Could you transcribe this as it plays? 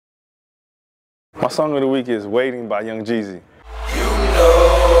My song of the week is Waiting by Young Jeezy. You know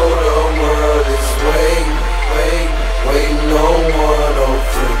the world is waiting, waiting on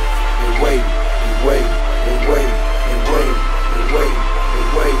 103. You're waiting, you're waiting, you're waiting, you're waiting, you're waiting,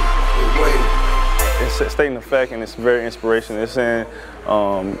 you're waiting, you're waiting. It's stating the fact, and it's very inspirational. It's saying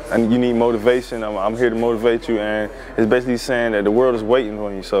and you need motivation. I'm here to motivate you, and it's basically saying that the world is waiting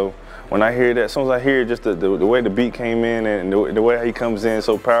on you. So when I hear that, as soon as I hear just the way the beat came in and the way he comes in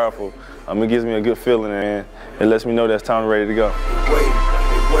so powerful, it gives me a good feeling, and it lets me know that it's time ready to go.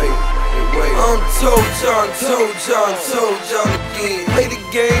 I'm told y'all again. Play the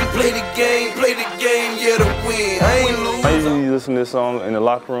game, play the game, play the game, yeah, to win. I ain't lose. I usually listen to this song in the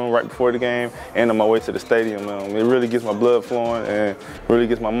locker room right before the game and on my way to the stadium. It really gets my blood flowing and really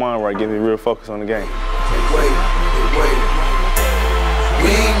gets my mind right, gets me real focused on the game.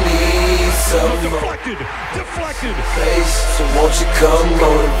 We need some deflected. face, so won't you come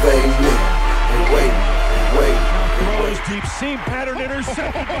motivate me? Wait. Throws deep seam pattern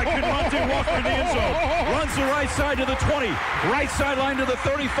intercepted by Kenronte, Walker in the end zone. Runs the right side to the 20, right sideline to the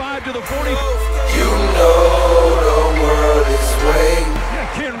 35, to the 40. You know the world is waiting.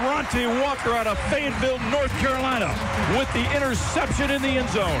 Kenronte Walker out of Fayetteville, North Carolina, with the interception in the end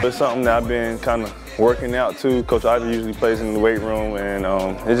zone. It's something that I've been kind of working out too. Coach Ivy usually plays in the weight room, and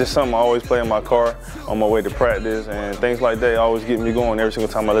it's just something I always play in my car on my way to practice, and things like that always get me going every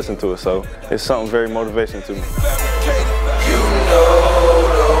single time I listen to it. So it's something very motivational to me.